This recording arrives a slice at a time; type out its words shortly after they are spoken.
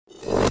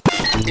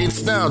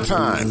It's now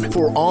time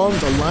for On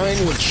the Line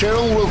with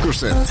Cheryl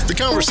Wilkerson. The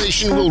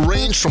conversation will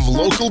range from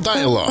local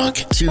dialogue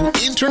to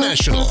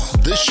international.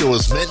 This show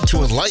is meant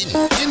to enlighten,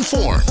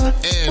 inform,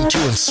 and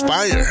to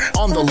inspire.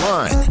 On the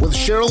Line with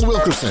Cheryl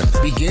Wilkerson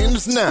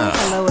begins now.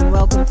 Hello and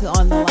welcome to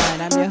On the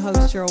Line. I'm your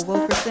host, Cheryl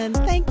Wilkerson.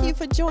 Thank you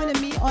for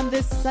joining me on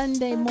this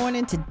Sunday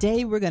morning.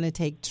 Today we're going to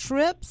take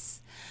trips.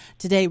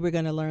 Today we're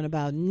going to learn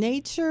about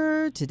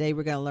nature. Today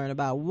we're going to learn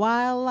about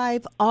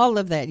wildlife, all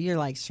of that. You're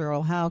like,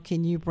 Cheryl, how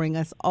can you bring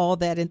us all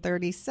that in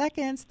 30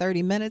 seconds,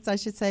 30 minutes, I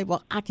should say?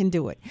 Well, I can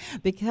do it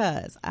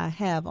because I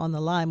have on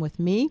the line with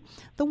me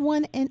the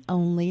one and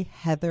only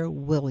Heather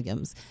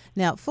Williams.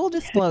 Now, full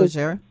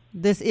disclosure,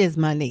 this is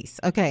my niece,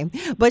 okay?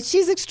 But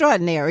she's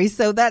extraordinary,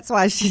 so that's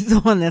why she's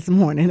on this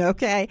morning,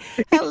 okay?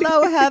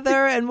 Hello,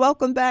 Heather, and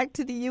welcome back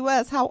to the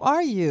U.S. How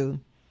are you?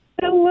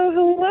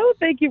 Hello.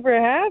 Thank you for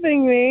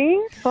having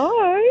me.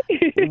 Hi.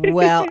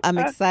 Well, I'm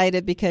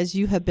excited because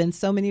you have been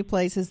so many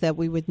places that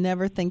we would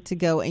never think to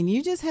go. And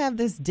you just have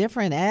this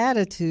different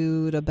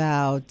attitude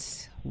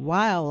about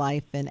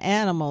wildlife and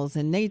animals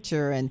and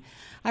nature. And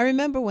I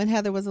remember when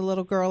Heather was a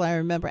little girl, I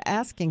remember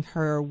asking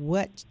her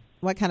what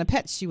kind of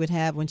pets she would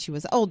have when she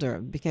was older,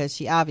 because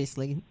she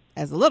obviously,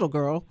 as a little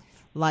girl,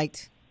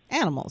 liked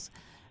animals.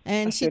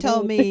 And she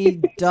told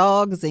me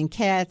dogs and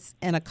cats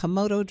and a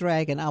Komodo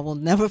dragon. I will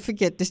never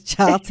forget this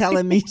child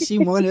telling me she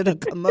wanted a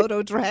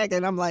Komodo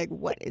dragon. I'm like,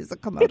 what is a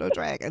Komodo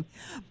dragon?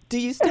 Do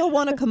you still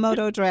want a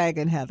Komodo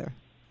dragon, Heather?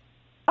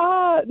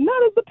 Not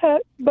as a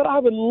pet, but I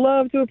would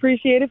love to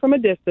appreciate it from a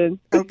distance.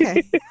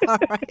 Okay. All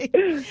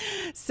right.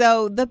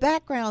 So the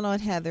background on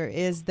Heather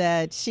is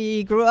that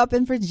she grew up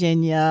in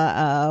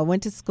Virginia,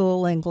 went to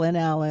school in Glen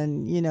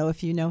Allen. You know,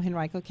 if you know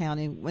Henrico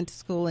County, went to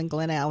school in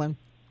Glen Allen.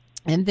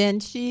 And then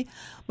she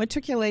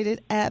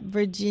matriculated at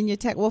Virginia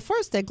Tech. Well,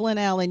 first at Glen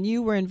Allen,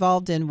 you were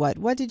involved in what?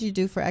 What did you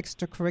do for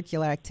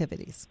extracurricular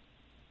activities?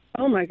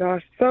 Oh, my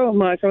gosh, so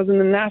much. I was in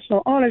the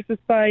National Honor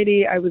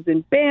Society. I was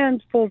in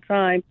band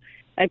full-time.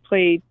 I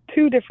played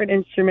 2 different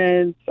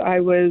instruments. I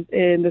was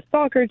in the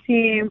soccer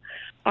team.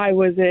 I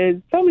was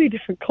in so many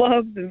different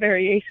clubs and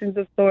variations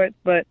of sorts.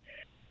 But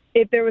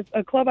if there was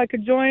a club I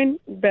could join,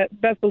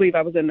 best believe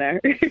I was in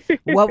there.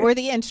 What were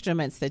the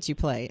instruments that you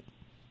played?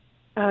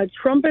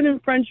 Trumpet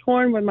and French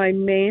horn were my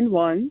main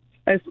ones.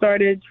 I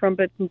started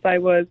trumpet since I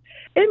was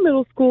in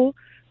middle school,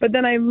 but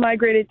then I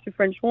migrated to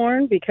French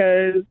horn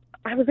because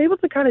I was able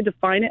to kind of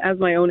define it as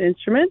my own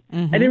instrument.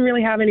 Mm-hmm. I didn't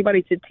really have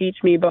anybody to teach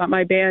me, but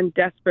my band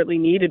desperately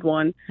needed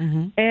one.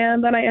 Mm-hmm.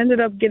 And then I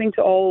ended up getting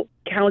to all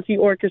county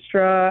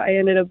orchestra. I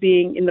ended up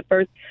being in the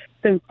first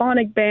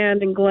symphonic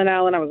band in Glen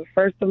Allen. I was the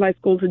first of my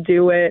school to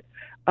do it.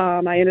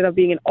 I ended up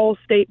being an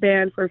all-state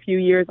band for a few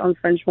years on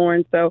French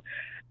horn. So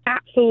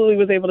absolutely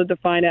was able to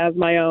define it as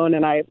my own,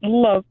 and I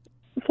love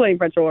playing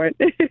French horn.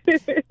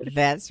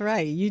 That's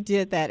right. You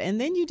did that.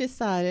 And then you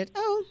decided,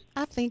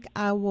 I think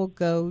I will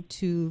go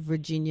to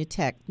Virginia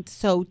Tech.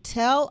 So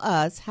tell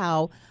us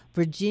how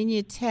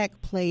Virginia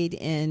Tech played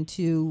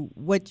into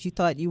what you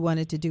thought you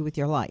wanted to do with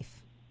your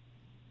life.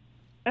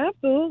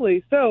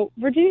 Absolutely. So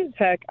Virginia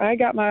Tech, I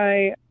got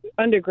my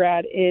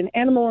undergrad in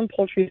animal and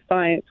poultry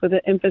science with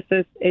an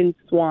emphasis in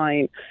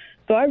swine.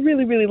 So I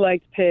really, really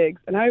liked pigs,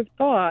 and I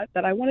thought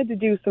that I wanted to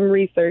do some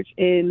research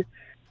in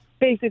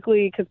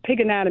basically, because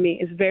pig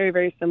anatomy is very,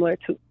 very similar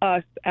to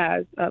us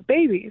as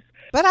babies.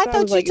 But I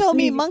thought you told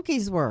me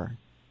monkeys were.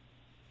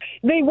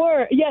 They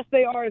were. Yes,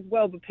 they are as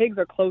well, but pigs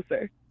are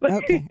closer.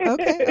 Okay.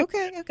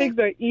 Pigs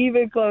are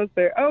even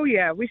closer. Oh,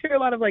 yeah. We share a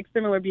lot of,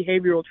 similar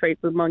behavioral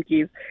traits with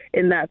monkeys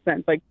in that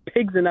sense.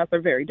 Pigs and us are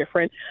very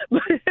different.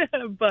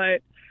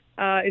 But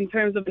in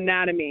terms of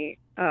anatomy,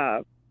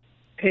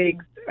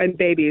 pigs and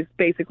babies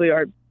basically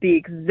are the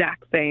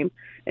exact same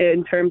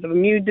in terms of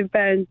immune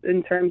defense,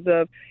 in terms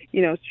of,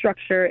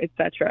 structure,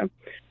 etc.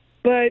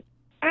 But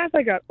as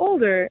I got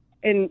older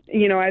and,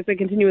 as I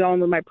continued on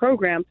with my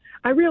program,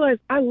 I realized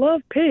I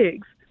love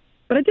pigs,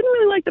 but I didn't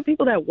really like the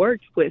people that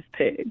worked with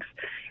pigs.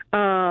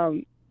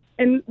 And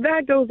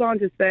that goes on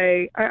to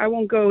say, I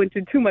won't go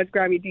into too much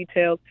grimy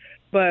details,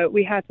 but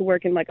we had to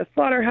work in a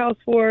slaughterhouse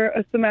for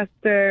a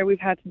semester. We've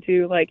had to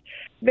do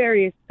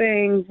various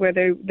things where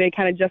they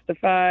kind of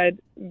justified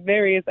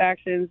various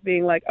actions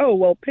being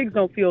pigs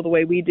don't feel the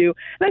way we do.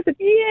 And I said,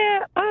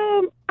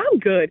 I'm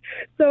good.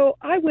 So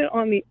I went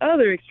on the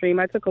other extreme.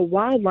 I took a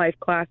wildlife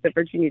class at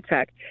Virginia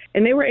Tech,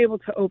 and they were able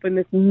to open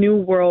this new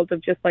world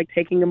of just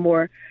taking a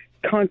more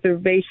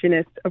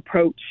conservationist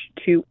approach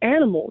to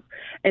animals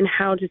and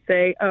how to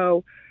say,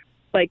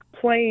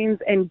 planes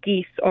and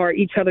geese are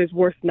each other's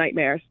worst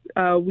nightmares.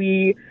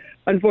 We,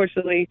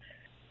 unfortunately,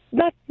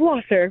 not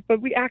slaughter,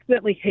 but we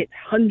accidentally hit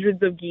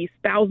hundreds of geese,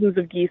 thousands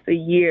of geese a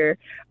year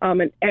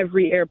in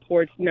every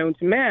airport known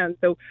to man.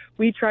 So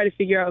we try to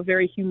figure out a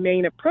very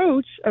humane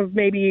approach of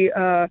maybe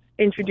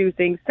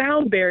introducing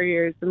sound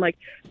barriers and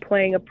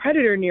playing a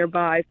predator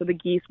nearby so the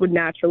geese would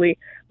naturally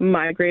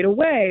migrate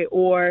away,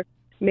 or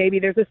maybe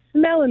there's a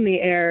smell in the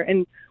air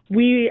and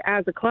we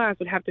as a class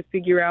would have to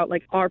figure out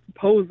like our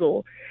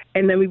proposal,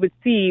 and then we would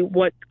see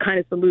what kind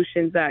of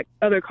solutions that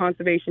other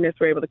conservationists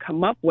were able to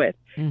come up with.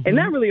 And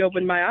that really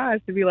opened my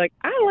eyes to be like,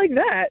 I like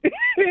that.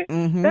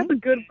 That's a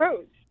good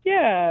approach.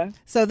 Yeah.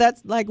 So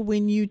that's like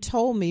when you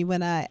told me,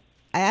 when I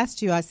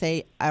asked you, I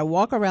say, I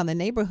walk around the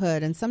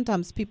neighborhood and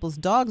sometimes people's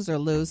dogs are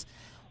loose.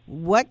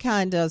 What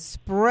kind of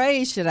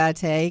spray should I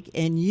take?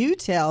 And you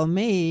tell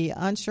me,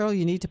 Aunt Cheryl,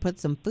 you need to put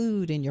some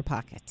food in your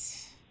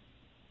pocket.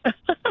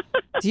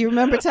 Do you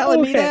remember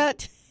telling me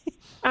that?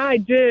 I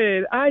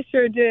did. I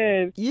sure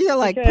did. You're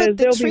like, put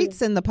the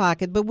treats in the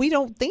pocket, but we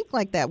don't think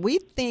like that. We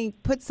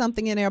think put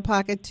something in our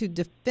pocket to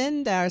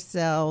defend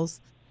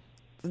ourselves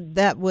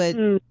that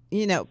would,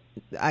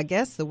 I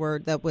guess the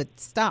word that would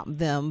stop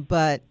them.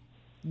 But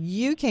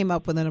you came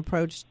up with an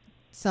approach,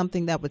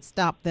 something that would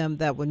stop them,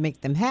 that would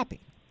make them happy.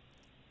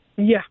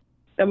 Yeah,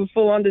 that would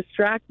full on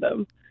distract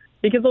them,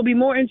 because they'll be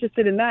more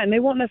interested in that, and they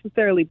won't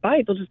necessarily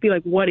bite. They'll just be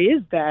like, what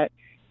is that?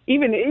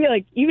 Even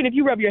if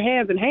you rub your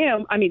hands in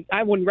ham, I mean,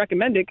 I wouldn't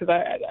recommend it because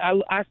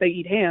I say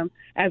eat ham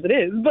as it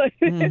is. But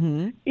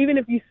even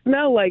if you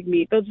smell like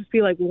meat, they'll just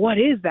be like, what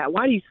is that?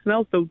 Why do you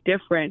smell so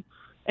different?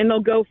 And they'll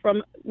go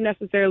from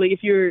necessarily,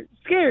 if you're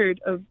scared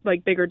of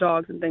like bigger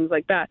dogs and things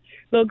like that,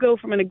 they'll go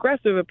from an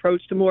aggressive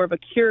approach to more of a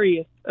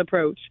curious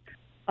approach.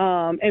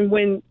 And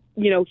when,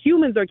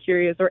 humans are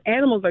curious or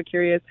animals are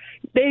curious,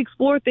 they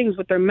explore things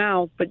with their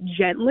mouth, but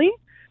gently.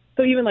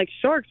 So even like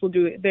sharks will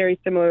do it very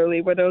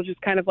similarly, where they'll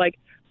just kind of like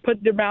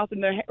put their mouth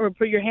in their, or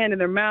put your hand in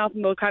their mouth,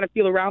 and they'll kind of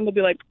feel around. They'll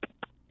be like,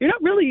 you're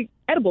not really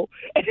edible.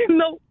 And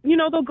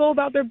they'll go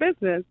about their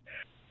business.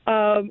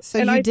 So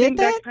and you did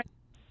that?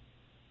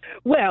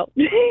 Well,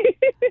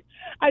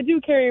 I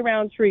do carry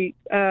around treats,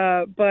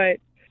 but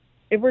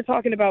if we're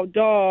talking about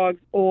dogs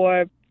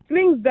or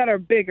things that are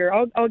bigger,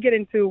 I'll get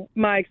into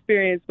my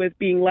experience with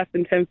being less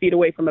than 10 feet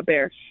away from a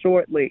bear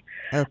shortly,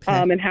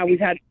 and how we've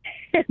had to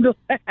handle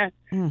that.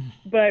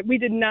 But we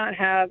did not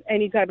have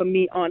any type of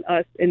meat on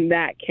us in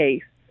that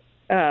case.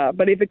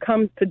 But if it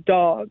comes to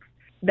dogs,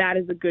 that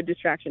is a good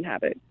distraction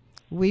habit.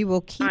 We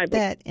will keep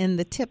that in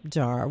the tip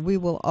jar. We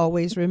will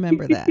always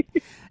remember that.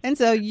 And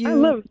so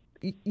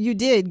you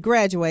did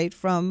graduate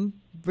from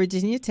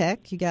Virginia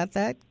Tech. You got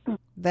that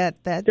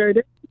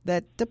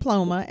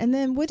diploma. And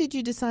then what did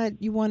you decide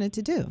you wanted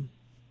to do?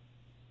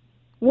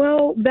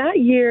 Well, that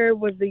year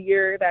was the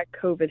year that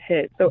COVID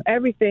hit. So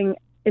everything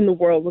in the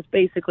world was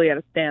basically at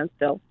a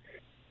standstill.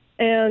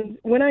 And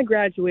when I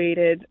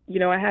graduated,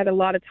 I had a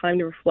lot of time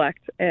to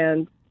reflect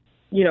and,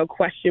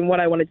 question what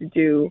I wanted to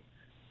do,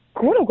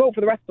 quote unquote,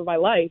 for the rest of my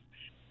life.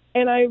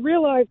 And I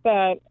realized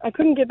that I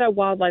couldn't get that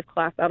wildlife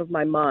class out of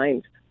my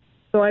mind.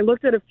 So I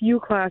looked at a few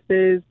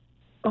classes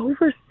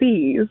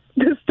overseas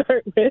to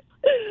start with,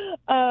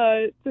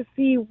 to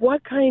see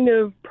what kind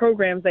of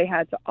programs they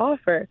had to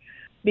offer.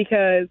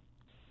 Because,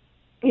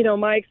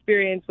 my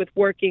experience with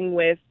working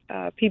with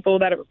people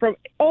that are from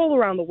all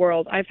around the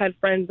world, I've had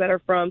friends that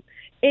are from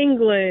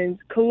England,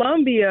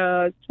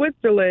 Colombia,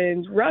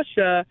 Switzerland,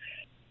 Russia,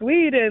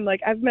 Sweden.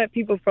 Like, I've met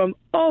people from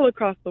all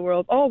across the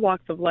world, all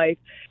walks of life.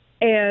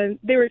 And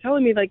they were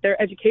telling me like their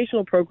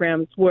educational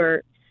programs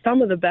were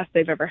some of the best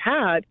they've ever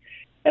had.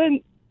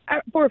 And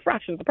for a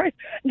fraction of the price.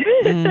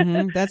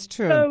 That's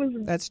true.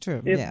 That's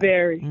true. It's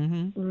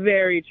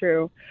very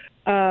true.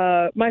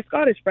 My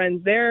Scottish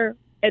friends, their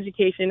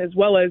education as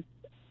well as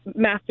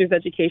master's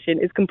education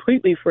is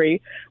completely free,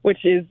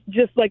 which is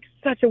just like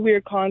such a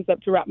weird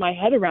concept to wrap my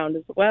head around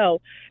as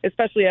well,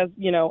 especially as,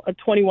 a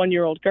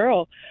 21-year-old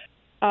girl.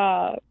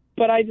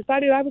 But I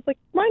decided, I was like,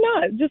 why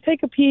not? Just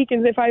take a peek.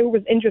 And if I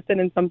was interested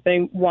in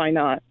something, why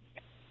not?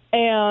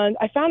 And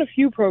I found a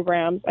few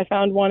programs. I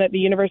found one at the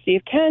University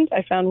of Kent.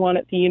 I found one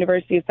at the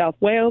University of South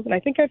Wales. And I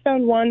think I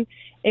found one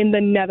in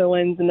the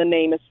Netherlands, and the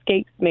name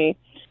escapes me.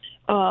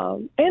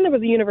 And there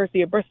was the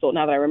University of Bristol,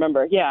 now that I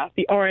remember. Yeah,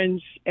 the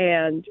orange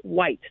and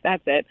white.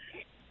 That's it.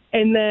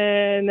 And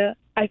then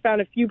I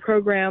found a few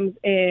programs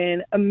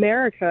in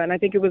America, and I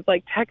think it was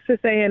like Texas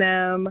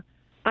A&M,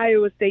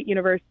 Iowa State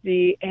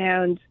University,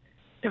 and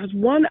there was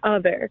one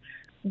other.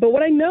 But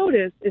what I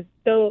noticed is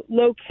the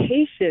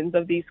locations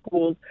of these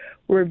schools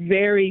were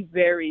very,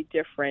 very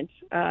different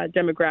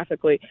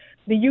demographically.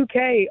 The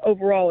UK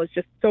overall is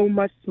just so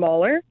much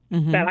smaller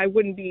that I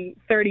wouldn't be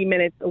 30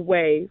 minutes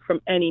away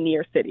from any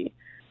near city.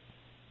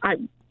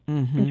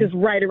 Just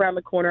right around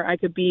the corner, I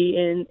could be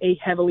in a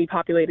heavily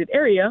populated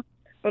area,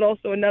 but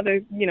also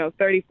another,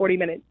 30,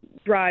 40-minute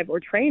drive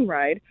or train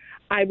ride,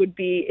 I would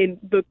be in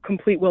the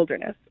complete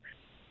wilderness.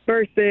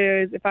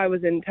 Versus if I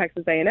was in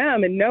Texas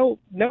A&M, and no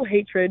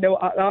hatred,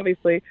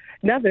 obviously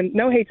nothing,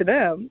 no hate to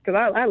them, because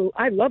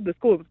I love the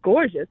school, it was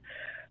gorgeous,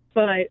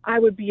 but I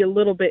would be a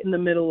little bit in the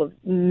middle of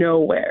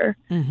nowhere,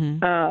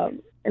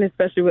 and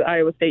especially with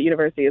Iowa State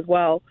University as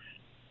well.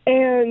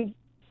 And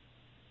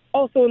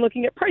also in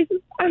looking at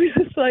prices, I was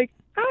just like,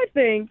 I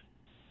think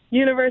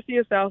University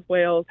of South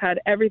Wales had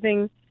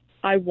everything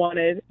I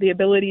wanted, the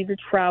ability to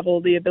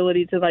travel, the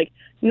ability to like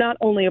not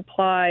only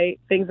apply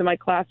things in my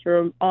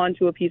classroom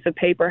onto a piece of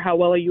paper, how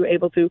well are you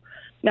able to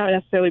not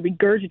necessarily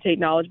regurgitate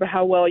knowledge, but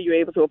how well are you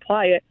able to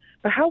apply it,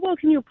 but how well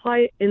can you apply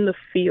it in the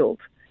field?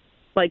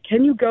 Like,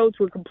 can you go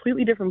to a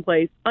completely different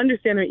place,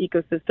 understand their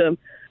ecosystem,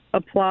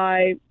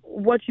 apply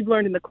what you've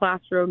learned in the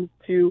classrooms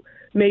to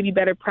maybe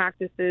better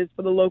practices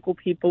for the local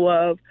people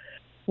of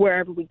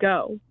wherever we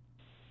go?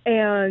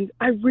 And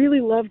I really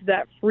loved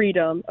that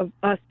freedom of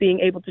us being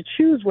able to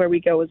choose where we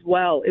go as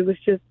well. It was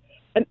just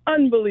an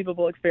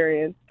unbelievable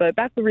experience. But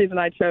that's the reason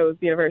I chose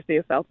the University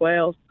of South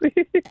Wales.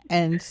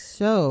 And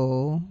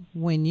so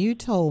when you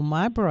told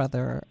my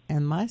brother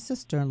and my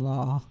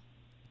sister-in-law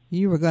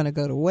you were going to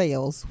go to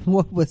Wales,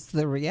 what was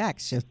the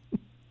reaction?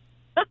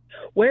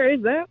 Where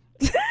is that?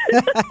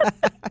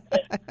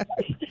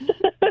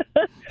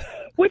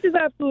 Which is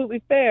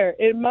absolutely fair.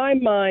 In my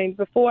mind,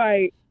 before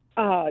I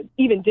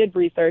even did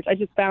research, I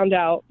just found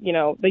out,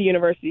 the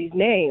university's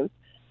names.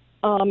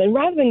 And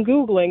rather than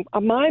Googling,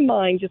 my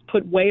mind just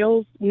put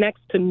Wales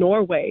next to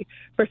Norway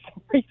for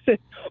some reason,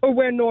 or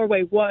where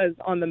Norway was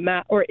on the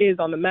map or is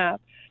on the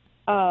map.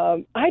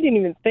 I didn't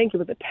even think it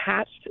was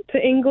attached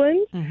to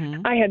England.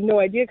 Mm-hmm. I had no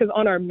idea because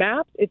on our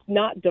map, it's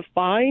not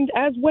defined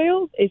as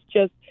Wales. It's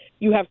just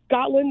you have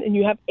Scotland and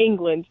you have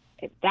England.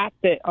 And that's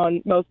it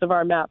on most of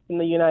our maps in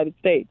the United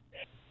States.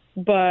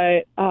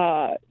 But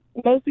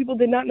most people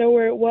did not know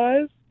where it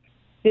was,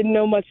 didn't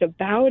know much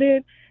about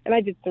it. And I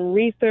did some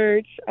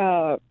research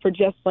for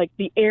just like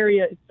the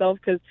area itself,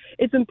 because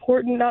it's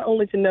important not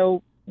only to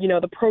know,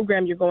 the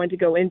program you're going to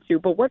go into,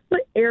 but what's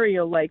the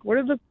area like? What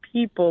are the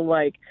people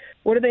like?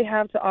 What do they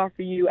have to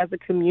offer you as a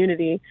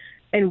community?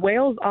 And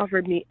Wales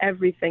offered me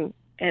everything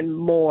and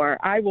more.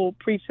 I will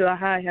preach to the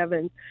high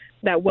heavens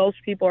that Welsh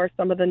people are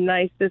some of the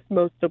nicest,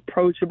 most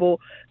approachable,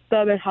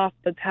 southern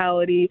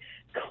hospitality,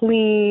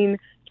 clean,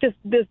 just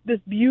this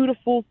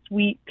beautiful,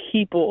 sweet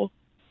people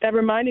that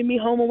reminded me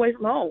home away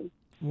from home.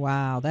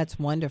 Wow, that's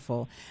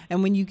wonderful.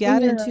 And when you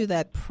got into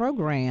that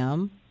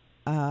program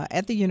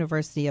at the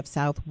University of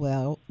South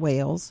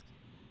Wales,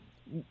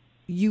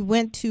 you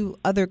went to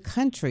other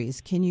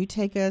countries. Can you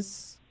take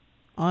us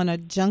on a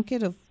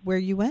junket of where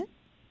you went?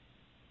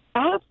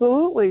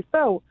 Absolutely.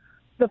 So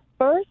the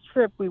first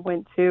trip we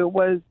went to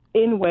was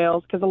in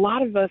Wales, because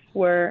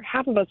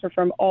half of us were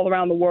from all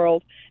around the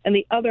world, and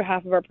the other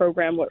half of our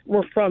program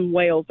were from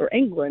Wales or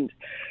England.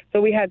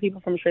 So we had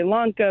people from Sri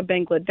Lanka,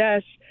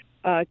 Bangladesh,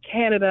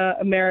 Canada,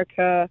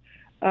 America.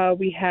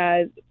 We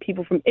had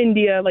people from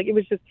India. Like, it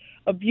was just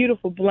a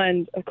beautiful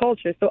blend of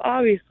culture. So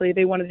obviously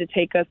they wanted to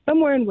take us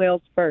somewhere in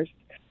Wales first.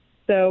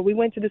 So we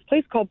went to this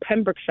place called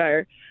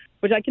Pembrokeshire,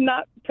 which I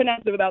cannot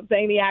pronounce it without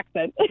saying the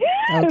accent.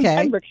 Okay.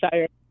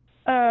 Pembrokeshire.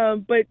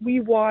 But we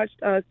watched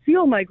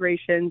seal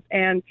migrations,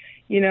 and,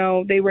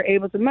 they were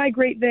able to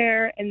migrate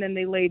there, and then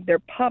they laid their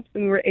pups,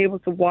 and we were able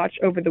to watch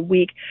over the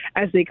week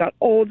as they got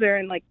older,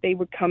 and, they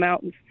would come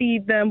out and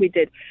feed them. We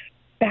did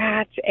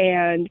bat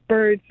and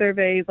bird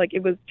surveys.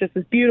 It was just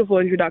this beautiful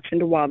introduction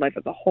to wildlife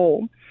as a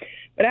whole.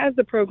 But as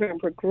the program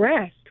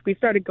progressed, we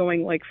started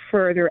going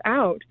further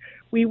out.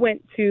 We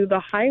went to the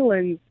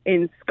Highlands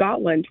in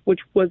Scotland, which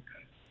was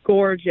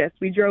gorgeous.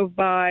 We drove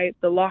by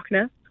the Loch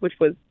Ness, which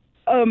was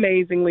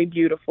amazingly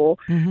beautiful.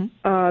 Mm-hmm.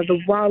 The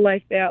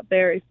wildlife out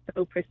there is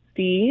so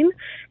pristine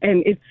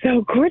and it's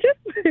so gorgeous.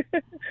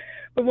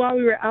 But while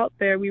we were out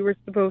there, we were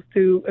supposed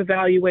to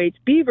evaluate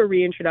beaver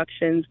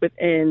reintroductions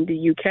within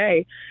the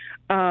UK.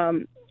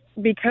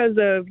 Because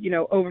of,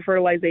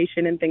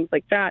 over-fertilization and things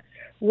like that,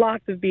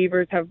 lots of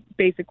beavers have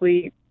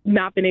basically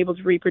not been able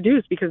to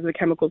reproduce because of the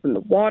chemicals in the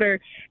water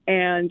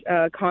and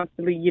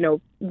constantly,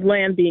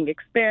 land being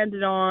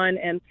expanded on,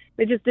 and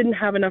they just didn't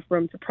have enough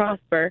room to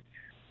prosper.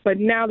 But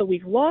now that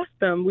we've lost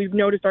them, we've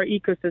noticed our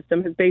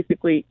ecosystem has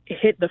basically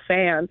hit the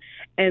fan,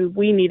 and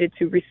we needed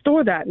to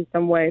restore that in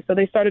some way. So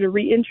they started to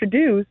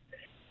reintroduce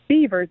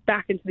beavers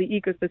back into the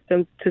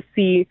ecosystem to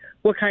see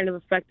what kind of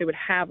effect they would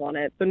have on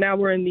it. So now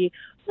we're in the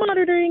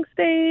monitoring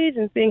stage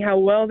and seeing how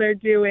well they're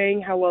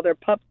doing, how well their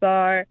pups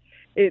are.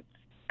 It's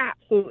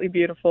absolutely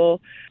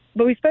beautiful.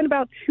 But we spent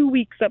about 2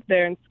 weeks up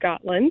there in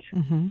Scotland.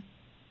 Mm-hmm.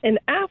 And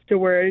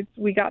afterwards,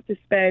 we got to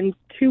spend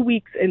 2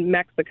 weeks in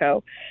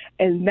Mexico.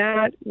 And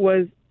that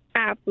was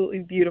absolutely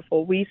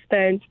beautiful. We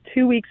spent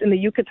 2 weeks in the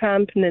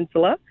Yucatan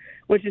Peninsula,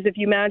 which is, if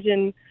you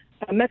imagine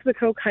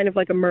Mexico kind of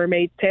like a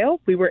mermaid's tail.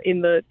 We were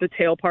in the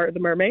tail part of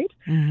the mermaid.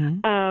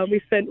 Mm-hmm. We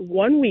spent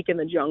 1 week in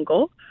the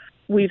jungle.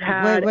 We've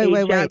had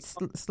wait.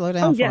 Slow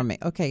down for me.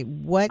 Okay,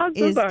 what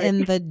is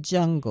in the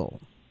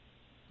jungle?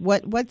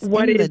 What's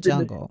in the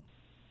jungle?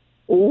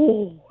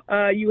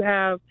 You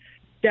have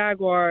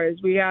jaguars.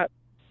 We got,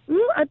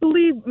 I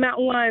believe,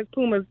 mountain lions,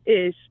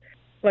 pumas-ish,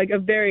 a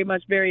very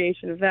much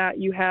variation of that.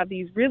 You have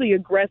these really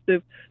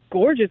aggressive,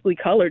 gorgeously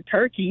colored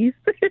turkeys.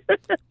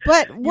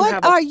 But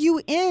what are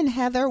you in,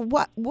 Heather?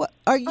 What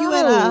are you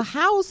in a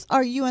house?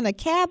 Are you in a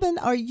cabin?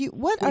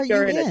 What are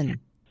you in?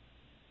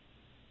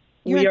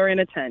 We are in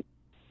a tent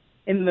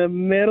in the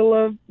middle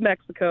of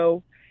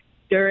Mexico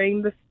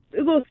during the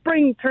little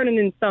spring turning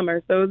in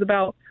summer. So it was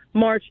about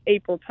March,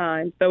 April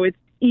time. So it's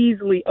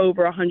easily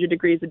over 100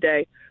 degrees a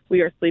day.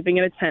 We are sleeping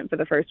in a tent for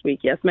the first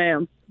week. Yes,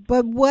 ma'am.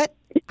 But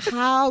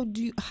how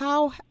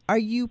are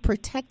you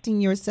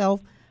protecting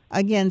yourself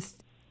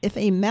against if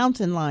a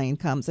mountain lion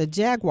comes, a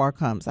jaguar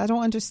comes? I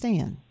don't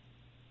understand.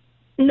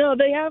 No,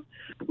 they have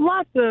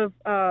lots of,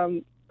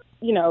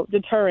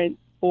 deterrents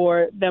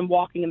for them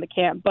walking in the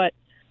camp. But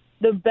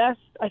the best,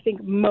 I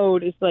think,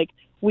 mode is like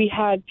we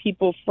had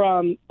people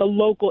from the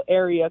local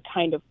area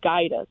kind of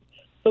guide us.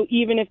 So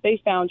even if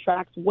they found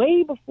tracks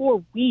way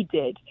before we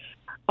did,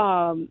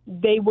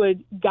 they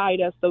would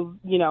guide us. So,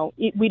 we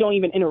don't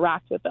even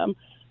interact with them.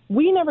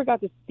 We never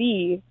got to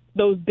see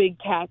those big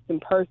cats in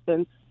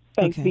person,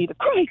 thanks be to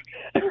Christ.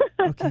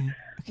 Okay.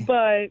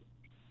 But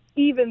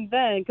even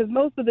then, because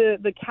most of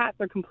the cats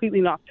are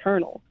completely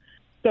nocturnal.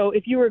 So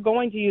if you were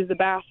going to use the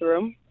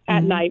bathroom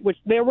at night, which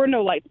there were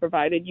no lights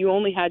provided, you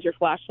only had your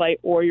flashlight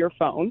or your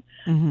phone,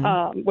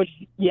 which,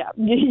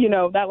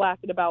 that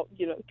lasted about,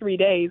 3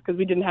 days because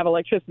we didn't have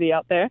electricity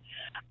out there.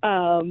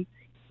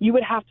 You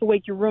would have to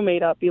wake your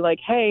roommate up, be like,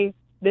 hey,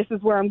 this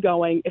is where I'm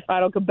going. If I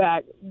don't come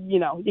back, you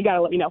got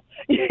to let me know.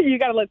 You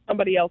got to let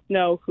somebody else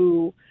know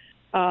who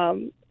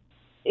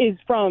is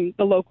from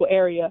the local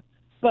area.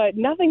 But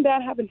nothing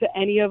bad happened to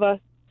any of us.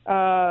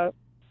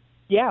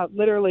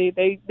 Literally,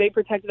 they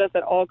protected us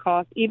at all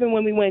costs. Even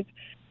when we went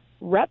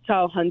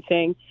reptile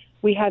hunting,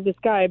 we had this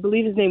guy, I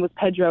believe his name was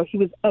Pedro. He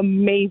was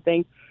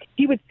amazing.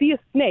 He would see a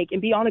snake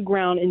and be on the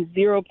ground in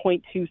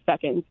 0.2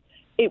 seconds.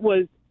 It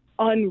was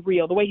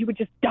unreal. The way he would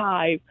just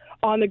dive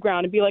on the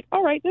ground and be like,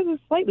 all right, this is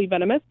slightly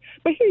venomous,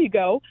 but here you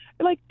go.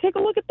 Like, take a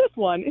look at this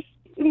one.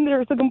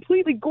 There's a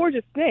completely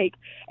gorgeous snake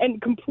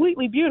and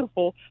completely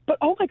beautiful, but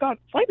oh my God,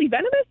 slightly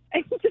venomous?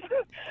 And you just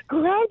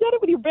grabbed at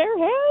it with your bare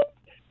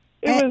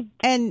hands?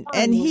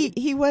 And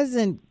he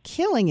wasn't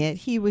killing it,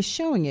 he was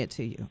showing it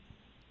to you,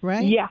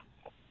 right? Yeah.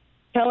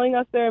 Telling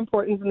us their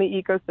importance in the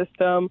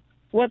ecosystem,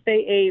 what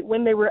they ate,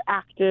 when they were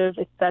active,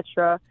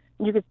 etc.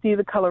 You could see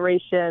the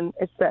coloration,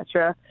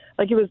 etc.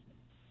 Like, it was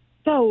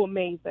so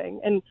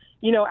amazing. And,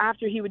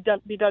 after he would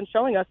be done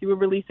showing us, he would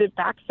release it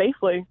back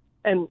safely.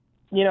 And,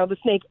 the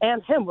snake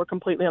and him were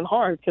completely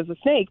unharmed because the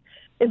snake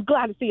is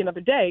glad to see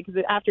another day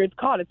because after it's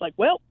caught, it's like,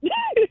 well,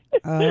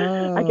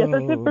 I guess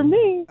that's it for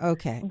me.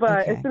 Okay.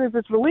 But as soon as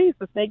it's released,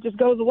 the snake just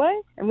goes away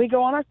and we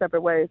go on our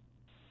separate ways.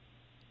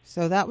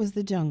 So that was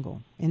the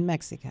jungle in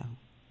Mexico.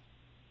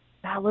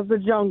 That was the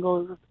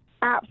jungle. It was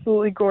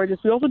absolutely gorgeous.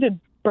 We also did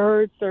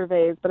bird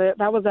surveys, but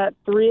that was at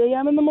 3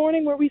 a.m. in the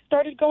morning where we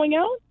started going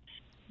out.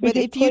 But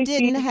if you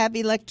didn't have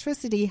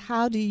electricity,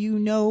 how do you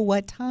know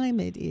what time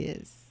it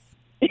is?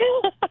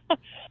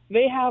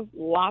 They have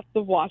lots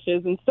of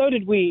watches, and so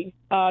did we.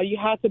 You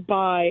had to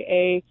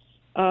buy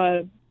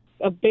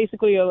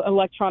basically an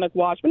electronic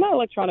watch, but not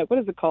electronic. What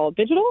is it called?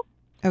 Digital?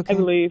 Okay. I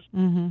believe.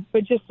 Mm-hmm.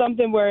 But just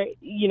something where,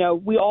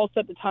 we all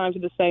set the times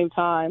at the same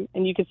time,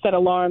 and you could set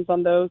alarms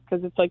on those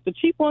because it's like the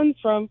cheap ones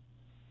from,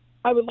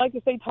 I would like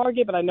to say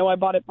Target, but I know I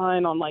bought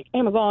mine on like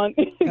Amazon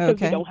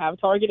because we don't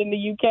have Target in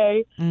the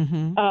UK.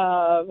 Mm-hmm.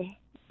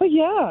 But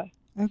yeah,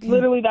 okay.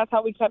 Literally that's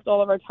how we kept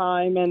all of our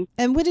time.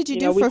 And what did you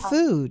do for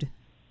food?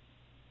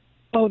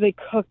 Oh, they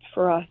cooked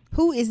for us.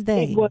 Who is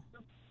they?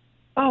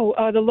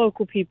 The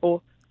local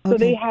people. Okay. So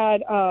they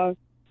had,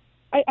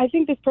 I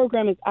think this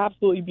program is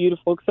absolutely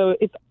beautiful. So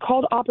it's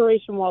called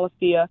Operation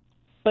Wallacea,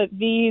 but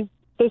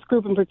this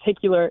group in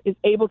particular is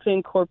able to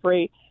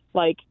incorporate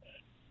like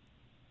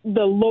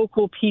the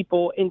local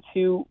people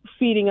into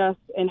feeding us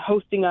and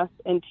hosting us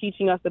and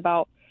teaching us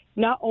about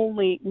not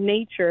only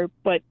nature,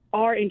 but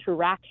our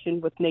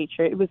interaction with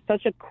nature. It was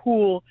such a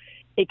cool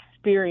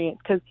experience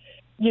because,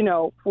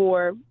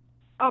 for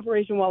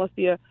Operation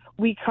Wallacea,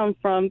 we come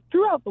from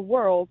throughout the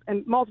world,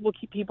 and multiple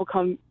people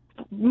come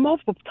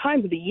multiple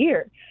times of the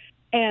year.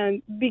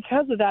 And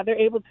because of that, they're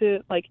able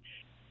to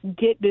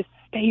get this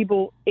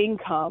stable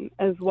income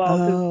as well.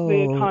 Because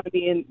the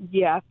economy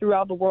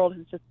throughout the world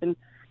has just been,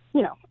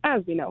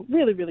 as we know,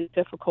 really, really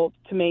difficult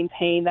to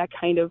maintain that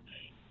kind of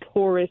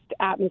tourist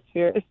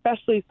atmosphere,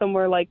 especially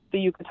somewhere like the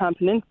Yucatan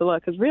Peninsula,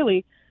 because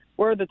really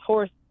where the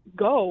tourists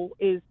go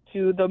is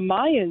to the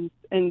Mayans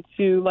and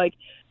to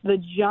the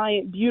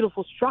giant,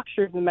 beautiful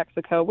structures in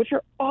Mexico, which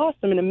are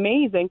awesome and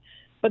amazing,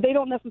 but they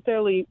don't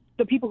necessarily,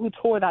 the people who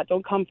tour that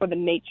don't come for the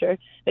nature.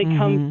 They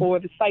come for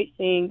the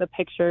sightseeing, the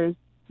pictures,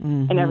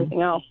 and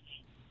everything else.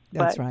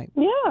 That's right.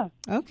 Yeah.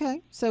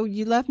 Okay. So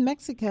you left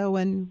Mexico,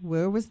 and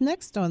where was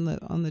next on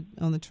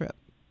the trip?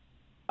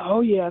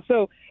 Oh yeah.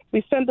 So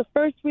we spent the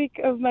first week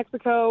of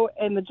Mexico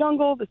in the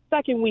jungle. The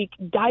second week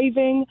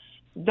diving.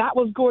 That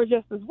was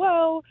gorgeous as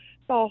well.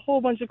 Saw a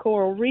whole bunch of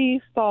coral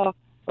reefs. Saw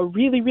a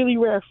really, really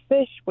rare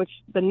fish, which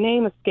the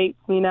name escapes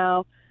me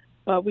now.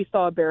 But we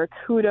saw a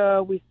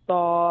barracuda. We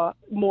saw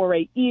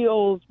moray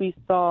eels. We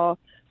saw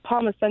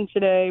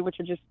palmacentridae, which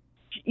are just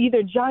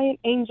either giant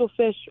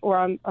angelfish or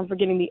I'm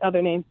forgetting the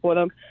other name for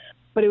them.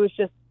 But it was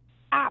just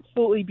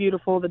absolutely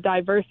beautiful. The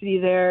diversity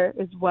there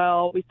as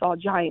well. We saw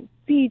giant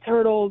sea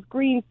turtles,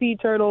 green sea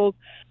turtles.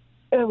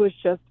 It was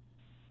just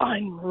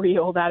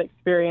unreal, that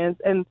experience.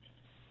 And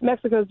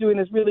Mexico's doing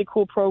this really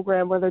cool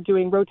program where they're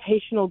doing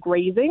rotational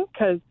grazing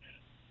because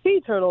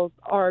sea turtles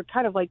are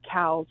kind of like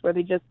cows where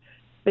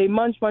they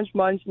munch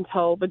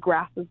until the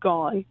grass is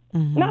gone.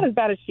 Not as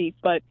bad as sheep,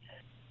 but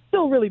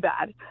still really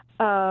bad.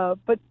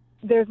 But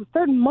there's a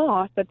certain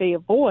moss that they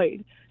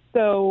avoid.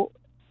 So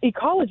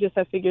ecologists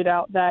have figured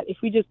out that if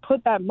we just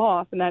put that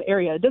moss in that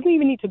area, it doesn't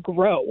even need to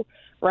grow,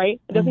 right?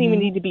 It doesn't even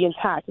need to be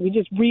intact. If we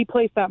just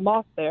replace that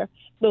moss there,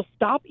 they'll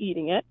stop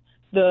eating it.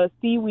 The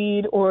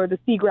seaweed or the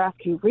seagrass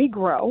can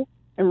regrow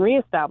and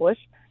reestablish,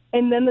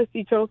 and then the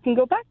sea turtles can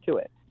go back to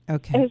it.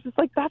 Okay. And it's just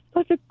like, that's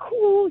such a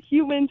cool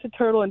human to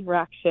turtle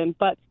interaction.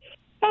 But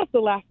that's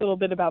the last little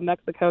bit about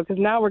Mexico, because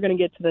now we're going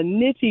to get to the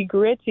nitty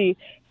gritty,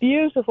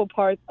 beautiful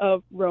parts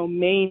of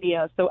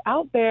Romania. So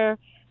out there,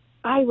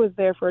 I was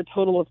there for a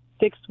total of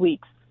 6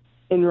 weeks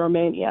in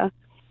Romania,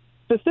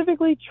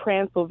 specifically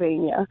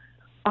Transylvania.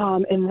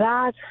 And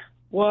that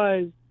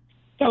was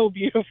so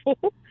beautiful,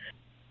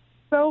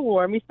 so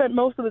warm. We spent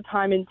most of the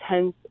time in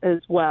tents as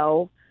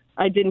well.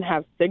 I didn't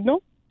have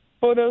signal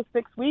for those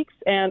 6 weeks,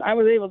 and I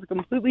was able to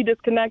completely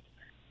disconnect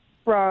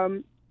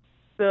from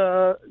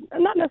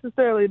not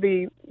necessarily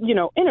the,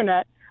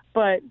 internet,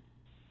 but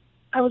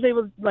I was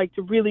able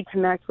to really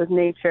connect with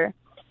nature.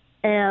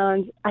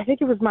 And I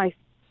think it was my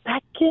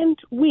second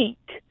week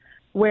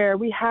where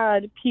we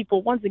had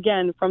people, once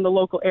again, from the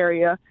local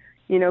area,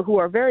 who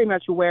are very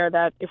much aware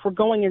that if we're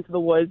going into the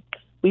woods,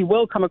 we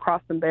will come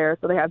across some bears.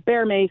 So they have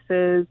bear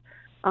maces,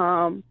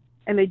 and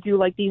they do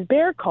these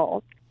bear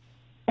calls.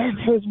 And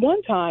there was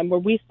one time where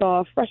we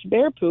saw fresh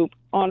bear poop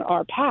on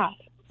our path.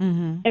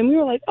 Mm-hmm. And we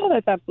were like, oh,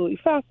 that's absolutely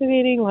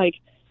fascinating.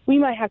 We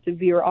might have to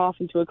veer off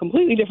into a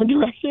completely different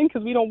direction,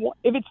 because we don't want,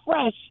 if it's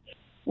fresh,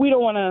 we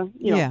don't want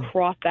to,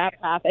 cross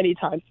that path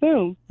anytime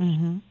soon.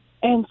 Mm-hmm.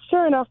 And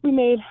sure enough, we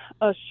made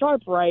a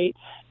sharp right,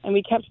 and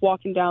we kept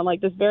walking down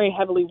this very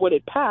heavily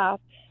wooded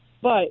path,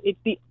 but it's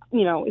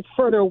it's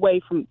further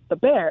away from the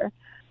bear,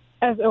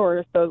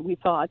 or so we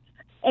thought.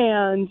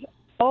 And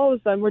all of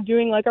a sudden, we're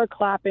doing our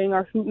clapping,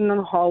 our hooting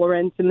and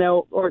hollering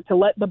to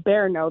let the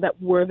bear know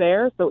that we're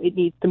there, so it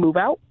needs to move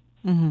out.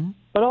 Mm-hmm.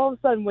 But all of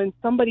a sudden, when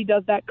somebody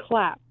does that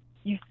clap,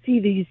 you see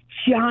these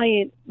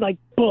giant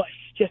bush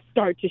just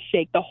start to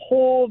shake. The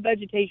whole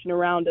vegetation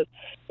around us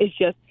is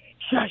just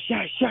sha,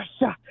 sha, sha,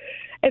 sha.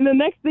 And the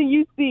next thing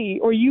you see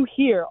or you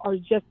hear are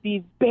just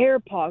these bear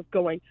paws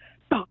going,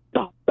 stop,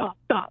 stop, stop,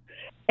 stop.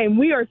 And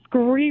we are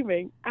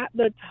screaming at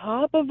the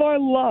top of our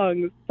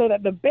lungs so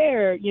that the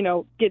bear,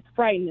 gets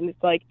frightened. And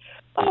it's like,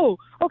 oh,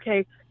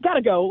 okay,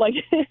 gotta go.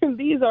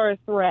 These are a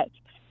threat.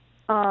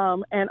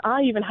 And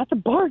I even had to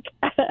bark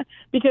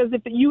because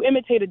if you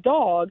imitate a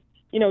dog,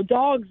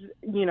 dogs,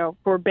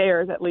 for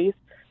bears at least,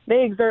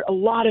 they exert a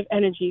lot of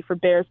energy for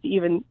bears to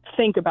even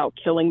think about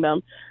killing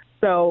them.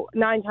 So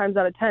 9 times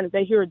out of 10, if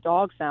they hear a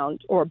dog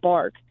sound or a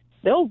bark,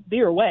 they'll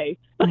veer away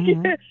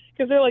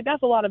because they're like,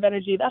 that's a lot of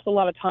energy. That's a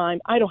lot of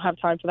time. I don't have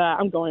time for that.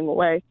 I'm going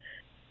away.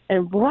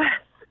 And bless,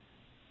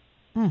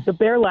 the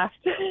bear left.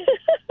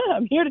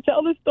 I'm here to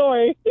tell the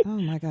story. Oh,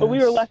 my gosh. But we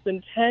were less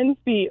than 10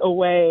 feet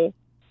away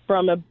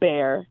from a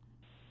bear,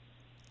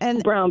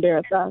 and brown bear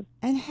at that.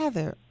 And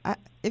Heather,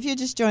 if you're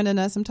just joining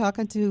us, I'm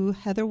talking to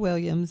Heather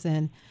Williams,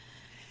 and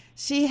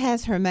she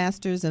has her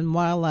master's in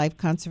wildlife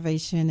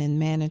conservation and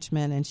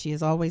management, and she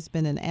has always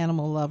been an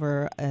animal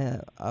lover,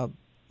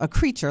 a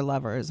creature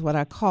lover is what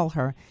I call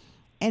her.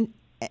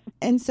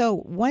 And so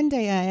one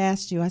day I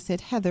asked you, I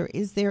said, Heather,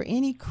 is there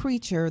any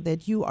creature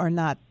that you are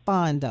not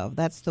fond of?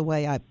 That's the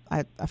way I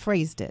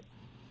phrased it.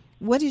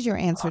 What is your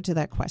answer to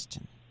that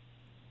question?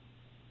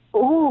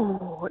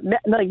 Oh,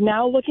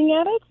 now looking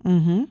at it?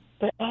 Mm-hmm.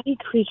 But any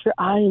creature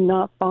I am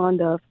not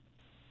fond of.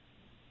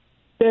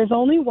 There's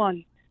only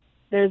one.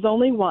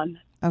 Okay.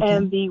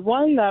 And the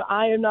one that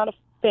I am not a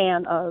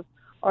fan of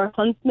are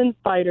huntsman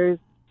spiders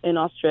in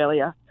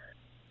Australia.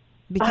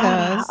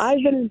 Because?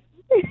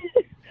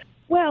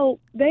 Well,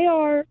 they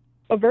are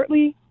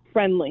overtly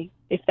friendly,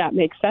 if that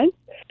makes sense.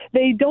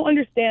 They don't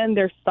understand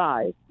their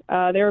size.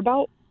 They're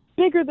about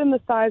bigger than the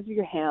size of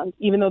your hand,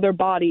 even though their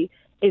body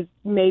is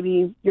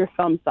maybe your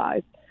thumb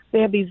size. They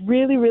have these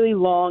really, really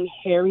long,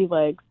 hairy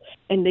legs,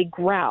 and they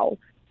growl.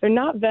 They're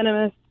not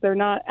venomous. They're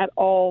not at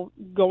all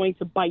going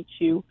to bite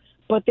you,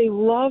 but they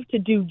love to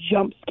do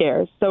jump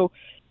scares. So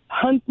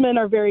huntsmen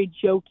are very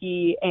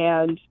jokey,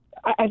 and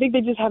I think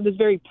they just have this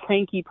very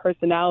pranky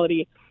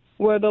personality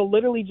where they'll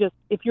literally just,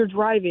 if you're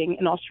driving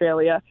in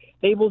Australia,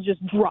 they will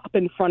just drop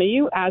in front of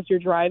you as you're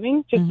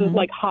driving, just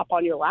to hop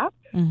on your lap.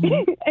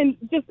 Mm-hmm. And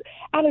just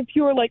out of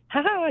pure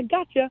haha, I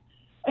gotcha.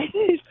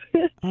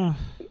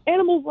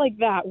 Animals like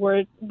that,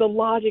 where the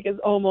logic is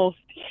almost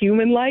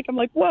human-like. I'm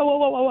like, whoa, whoa,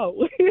 whoa, whoa,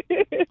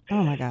 whoa.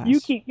 Oh, my gosh. You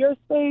keep your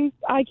space,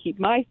 I keep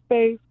my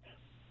space.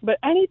 But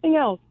anything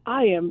else,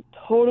 I am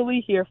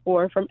totally here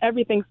for. From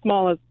everything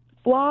small as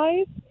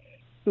flies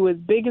to as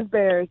big as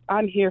bears,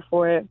 I'm here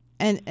for it.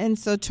 And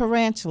so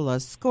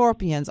tarantulas,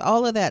 scorpions,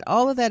 all of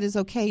that is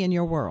okay in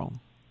your world?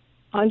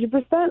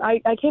 100%.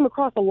 I came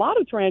across a lot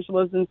of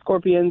tarantulas and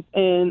scorpions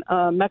in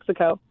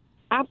Mexico.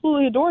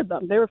 Absolutely adored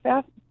them. They were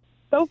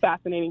so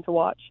fascinating to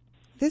watch.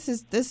 This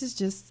is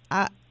just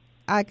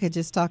I could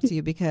just talk to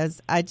you because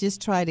I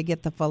just try to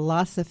get the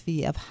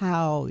philosophy of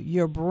how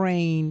your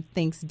brain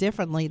thinks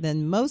differently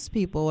than most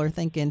people are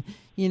thinking.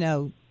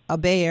 A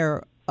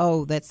bear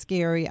oh, that's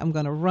scary, I'm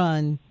going to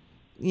run.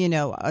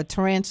 A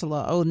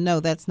tarantula, oh, no,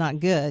 that's not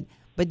good.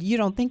 But you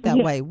don't think that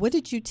way. What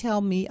did you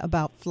tell me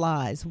about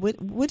flies?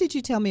 What did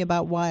you tell me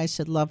about why I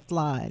should love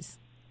flies?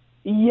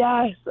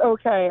 Yes.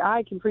 Okay.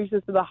 I can preach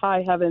this to the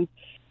high heavens.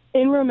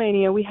 In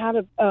Romania, we have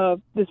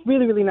this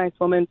really, really nice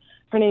woman.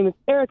 Her name is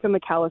Erica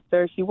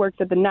McAllister. She works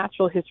at the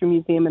Natural History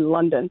Museum in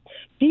London.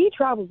 She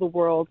travels the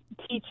world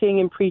teaching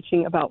and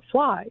preaching about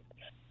flies.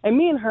 And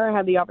me and her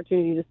had the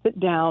opportunity to sit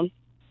down.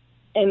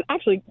 And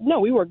actually, no,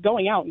 we were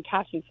going out and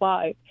catching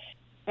flies.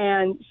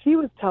 And she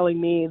was telling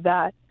me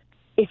that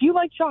if you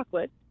like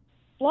chocolate,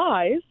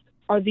 flies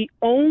are the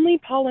only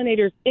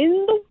pollinators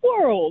in the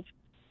world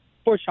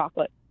for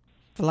chocolate.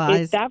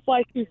 Flies. If that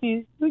fly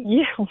species,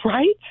 yeah,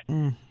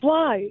 right?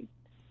 Flies.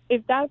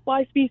 If that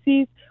fly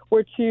species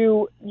were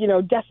to,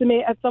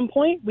 decimate at some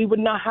point, we would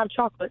not have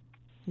chocolate.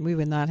 We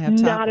would not have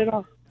chocolate. Not at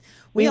all.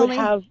 We would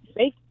have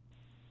fake.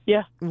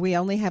 Yeah. We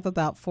only have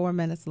about 4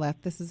 minutes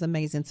left. This is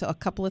amazing. So a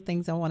couple of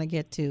things I want to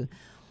get to.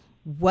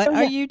 What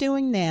are you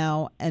doing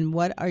now, and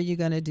what are you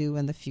going to do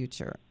in the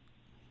future?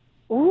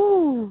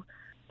 Ooh.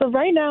 So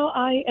right now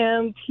I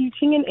am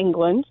teaching in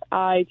England.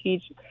 I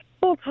teach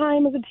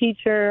full-time as a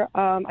teacher.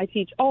 I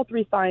teach all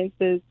 3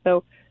 sciences,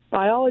 so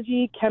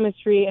biology,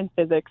 chemistry, and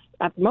physics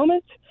at the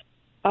moment.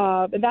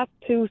 And that's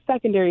to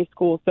secondary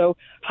school, so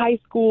high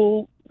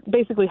school,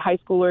 basically high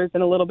schoolers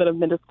and a little bit of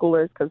middle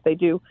schoolers because they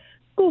do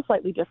school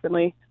slightly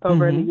differently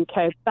over in the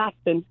UK. That's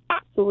been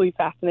absolutely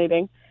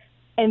fascinating.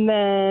 And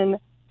then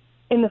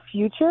in the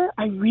future,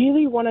 I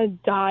really want to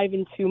dive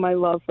into my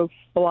love of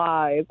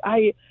flies.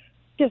 I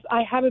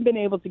haven't been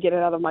able to get it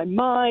out of my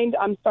mind.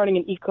 I'm starting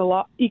an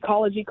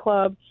ecology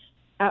club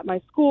at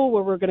my school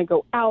where we're going to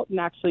go out and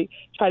actually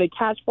try to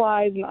catch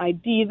flies and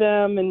ID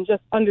them and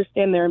just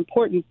understand their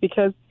importance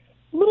because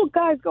little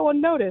guys go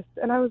unnoticed.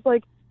 And I was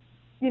like,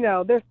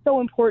 they're so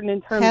important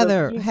in terms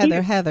of...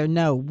 Heather,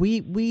 no.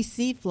 We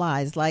see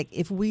flies. Like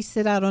if we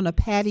sit out on a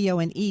patio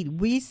and eat,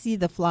 we see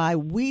the fly.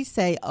 We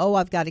say, oh,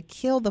 I've got to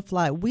kill the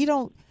fly. We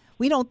don't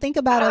think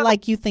about it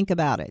like you think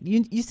about it.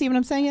 You see what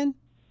I'm saying?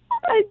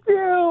 I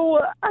do.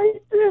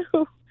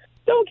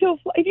 Don't kill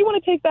flies. If you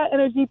want to take that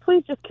energy,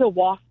 please just kill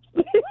wasps.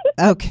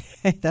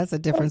 Okay, that's a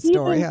different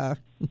story, huh?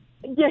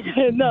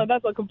 Yeah, no,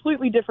 that's a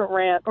completely different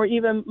rant. Or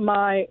even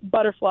my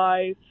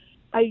butterflies.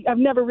 I've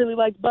never really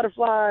liked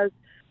butterflies,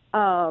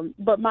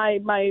 but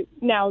my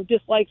now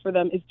dislike for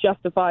them is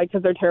justified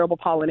because they're terrible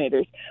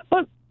pollinators.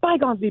 But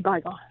bygones be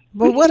bygones.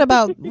 Well, what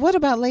about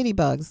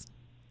ladybugs?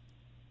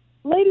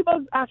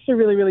 Ladybugs actually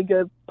really, really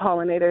good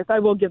pollinators. I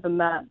will give them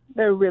that.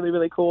 They're really,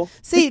 really cool.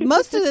 See,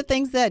 most of the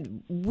things that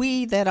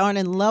we that aren't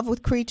in love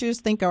with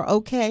creatures think are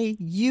okay,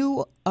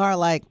 you are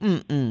like,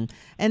 mm-mm.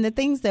 And the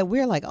things that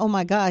we're like, oh,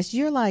 my gosh,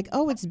 you're like,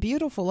 oh, it's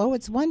beautiful. Oh,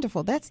 it's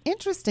wonderful. That's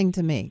interesting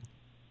to me.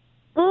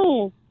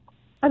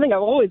 I think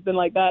I've always been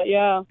like that,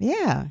 yeah.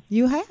 Yeah,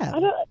 you have.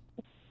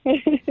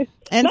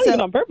 And not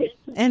even on purpose.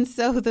 And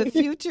so the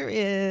future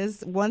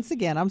is, once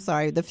again, I'm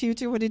sorry, the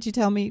future, what did you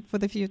tell me for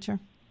the future?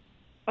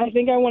 I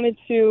think I wanted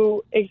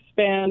to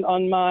expand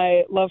on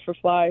my love for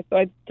flies. So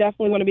I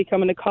definitely want to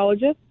become an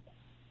ecologist.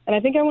 And I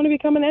think I want to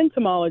become an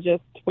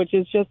entomologist, which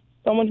is just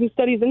someone who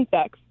studies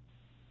insects.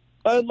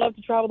 I would love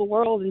to travel the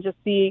world and just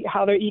see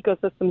how their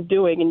ecosystem's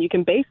doing. And you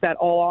can base that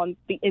all on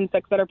the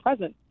insects that are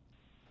present.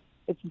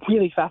 It's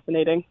really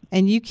fascinating.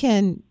 And you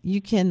can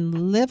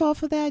live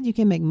off of that? You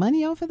can make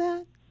money off of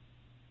that?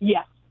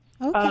 Yes.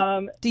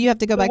 Okay. Do you have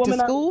to go back to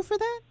school for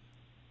that?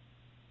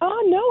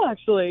 No,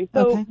 actually.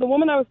 So okay. The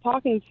woman I was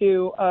talking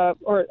to,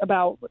 or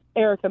about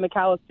Erica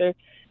McAllister,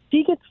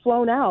 she gets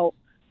flown out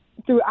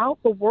throughout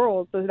the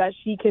world so that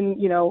she can,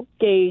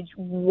 gauge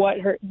what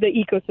the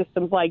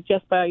ecosystem's like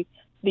just by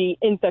the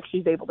insects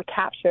she's able to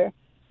capture.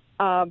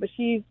 But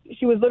she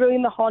was literally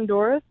in the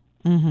Honduras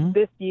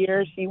this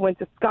year. She went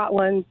to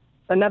Scotland,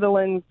 the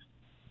Netherlands,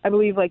 I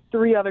believe like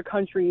 3 other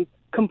countries,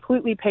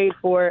 completely paid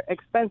for,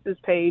 expenses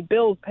paid,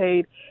 bills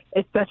paid,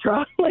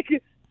 etc.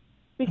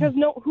 Because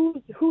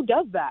who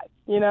does that?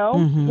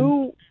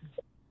 Who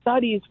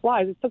studies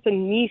flies? It's such a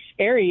niche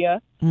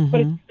area,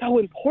 but it's so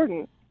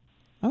important.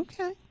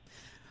 Okay.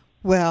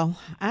 Well,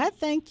 I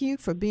thank you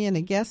for being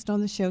a guest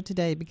on the show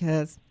today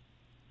because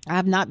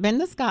I've not been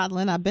to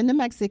Scotland. I've been to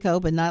Mexico,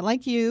 but not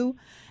like you.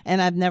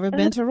 And I've never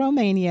been to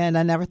Romania, and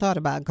I never thought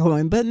about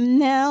going. But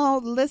now,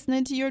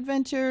 listening to your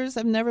adventures,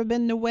 I've never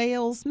been to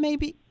Wales.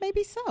 Maybe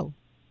so.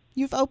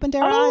 You've opened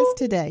our eyes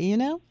today,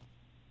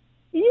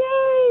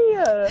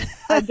 Yay!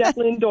 I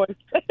definitely endorse.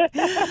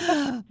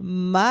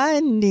 My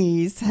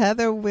niece,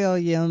 Heather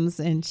Williams,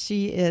 and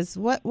she is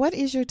what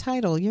is your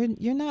title?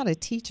 You're not a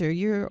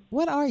teacher.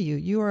 What are you?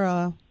 You are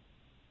a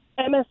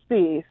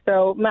MSc,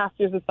 so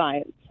Masters of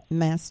Science.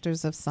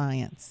 Masters of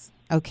Science.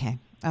 Okay.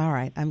 All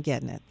right. I'm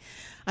getting it.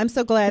 I'm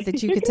so glad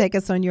that you could take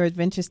us on your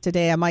adventures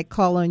today. I might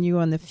call on you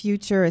in the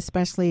future,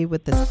 especially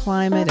with this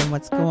climate and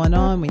what's going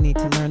on. We need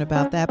to learn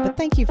about that. But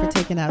thank you for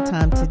taking our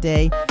time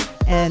today.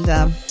 And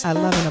I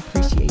love and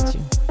appreciate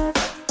you.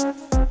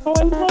 Oh,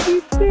 I love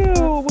you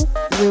too.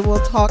 We will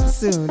talk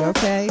soon,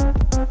 okay?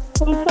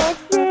 We'll talk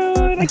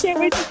soon. I can't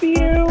wait to see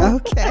you.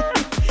 Okay.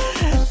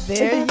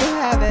 There you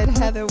have it.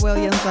 Heather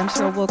Williams. I'm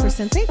Cheryl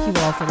Wilkerson. Thank you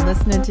all for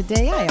listening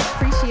today. I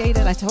appreciate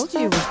it. I told you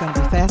it was going to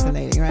be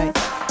fascinating, right?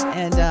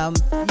 And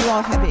you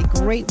all have a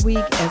great week.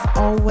 As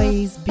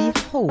always,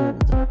 behold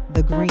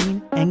the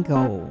green and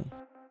gold.